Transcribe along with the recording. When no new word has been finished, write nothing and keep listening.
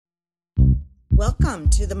Welcome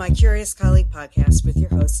to the My Curious Colleague podcast with your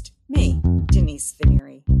host, me, Denise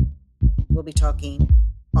Vinieri. We'll be talking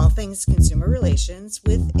all things consumer relations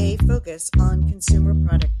with a focus on consumer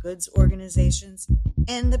product goods organizations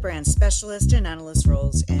and the brand specialist and analyst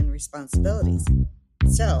roles and responsibilities.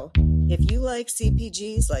 So, if you like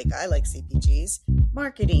CPGs like I like CPGs,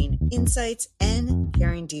 marketing, insights, and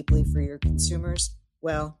caring deeply for your consumers,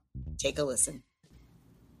 well, take a listen.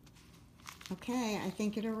 Okay, I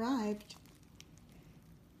think it arrived.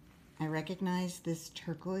 I recognize this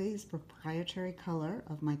turquoise proprietary color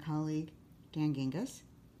of my colleague Dan Gingiss.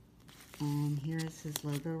 And here's his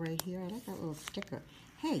logo right here. I like that little sticker.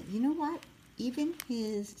 Hey, you know what? Even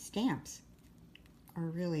his stamps are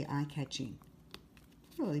really eye-catching.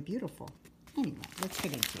 Really beautiful. Anyway, let's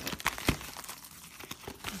get into it.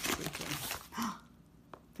 Let's see here.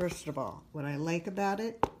 First of all, what I like about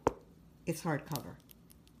it, it's hardcover.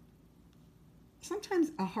 Sometimes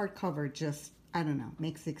a hardcover just, I don't know,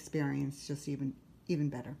 makes the experience just even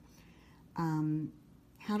better.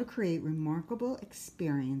 How to Create Remarkable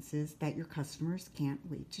Experiences That Your Customers Can't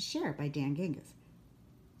Wait to Share by Dan Gingiss.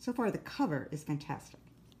 So far, the cover is fantastic.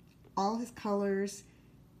 All his colors,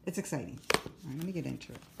 it's exciting. All right, let me get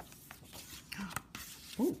into it.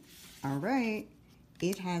 Oh, all right.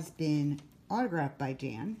 It has been autographed by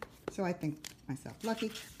Dan, so I think myself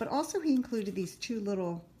lucky. But also he included these two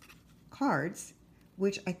little cards,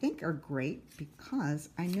 which I think are great because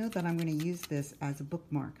I know that I'm going to use this as a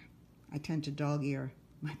bookmark. I tend to dog ear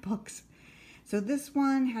my books. So this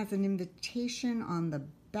one has an invitation on the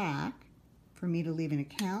back for me to leave an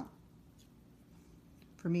account,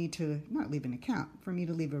 for me to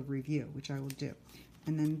leave a review, which I will do.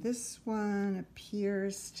 And then this one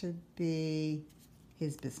appears to be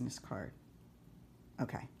his business card.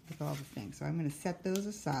 Okay, with all the things. So I'm going to set those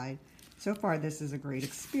aside. So far, this is a great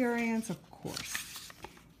experience, of course.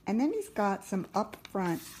 And then he's got some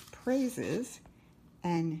upfront praises,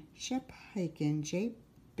 and Shep Hyken, Jay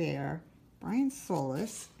Bear, Brian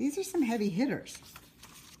Solis. These are some heavy hitters,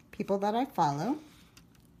 people that I follow.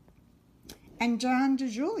 And John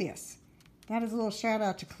DeJulius. That is a little shout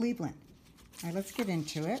out to Cleveland. All right, let's get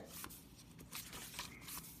into it.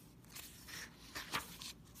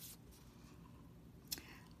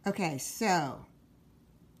 Okay, so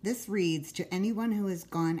this reads, to anyone who has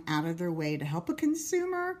gone out of their way to help a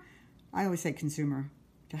consumer, I always say consumer,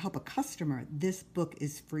 to help a customer, this book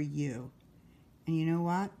is for you. And you know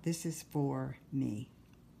what? This is for me.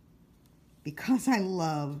 Because I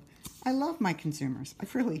love my consumers. I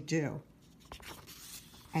really do.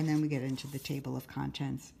 And then we get into the table of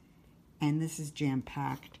contents. And this is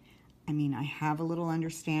jam-packed. I mean, I have a little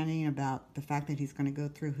understanding about the fact that he's going to go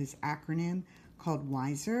through his acronym called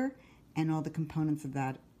WISER, and all the components of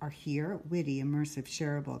that are here: witty, immersive,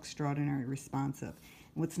 shareable, extraordinary, responsive.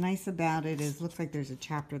 And what's nice about it is, looks like there's a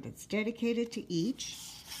chapter that's dedicated to each.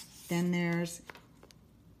 Then there's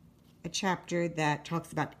a chapter that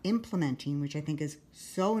talks about implementing, which I think is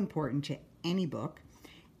so important to any book.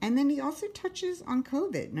 And then he also touches on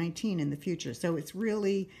COVID-19 in the future. So it's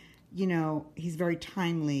really, you know, he's very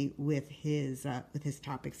timely with his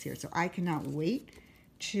topics here. So I cannot wait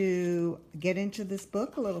to get into this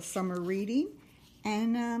book, a little summer reading.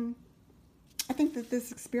 And I think that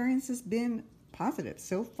this experience has been positive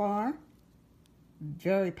so far.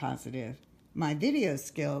 Very positive. My video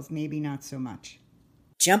skills, maybe not so much.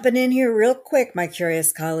 Jumping in here real quick, my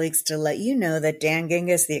curious colleagues, to let you know that Dan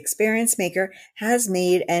Gingiss, the Experience Maker, has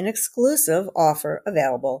made an exclusive offer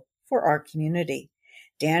available for our community.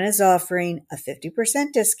 Dan is offering a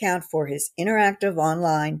 50% discount for his interactive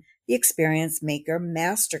online The Experience Maker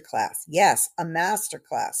Masterclass. Yes, a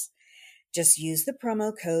masterclass. Just use the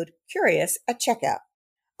promo code CURIOUS at checkout.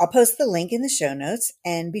 I'll post the link in the show notes,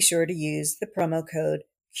 and be sure to use the promo code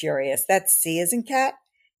CURIOUS. That's C as in cat,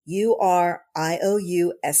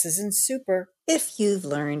 URIOUS as in super. If you've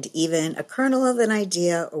learned even a kernel of an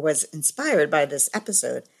idea or was inspired by this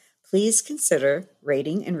episode, please consider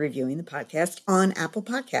rating and reviewing the podcast on Apple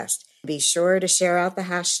Podcast. Be sure to share out the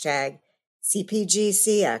hashtag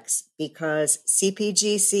CPGCX, because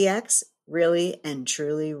CPGCX really and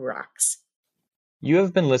truly rocks. You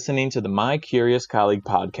have been listening to the My Curious Colleague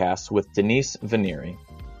podcast with Denise Vinieri.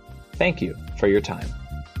 Thank you for your time.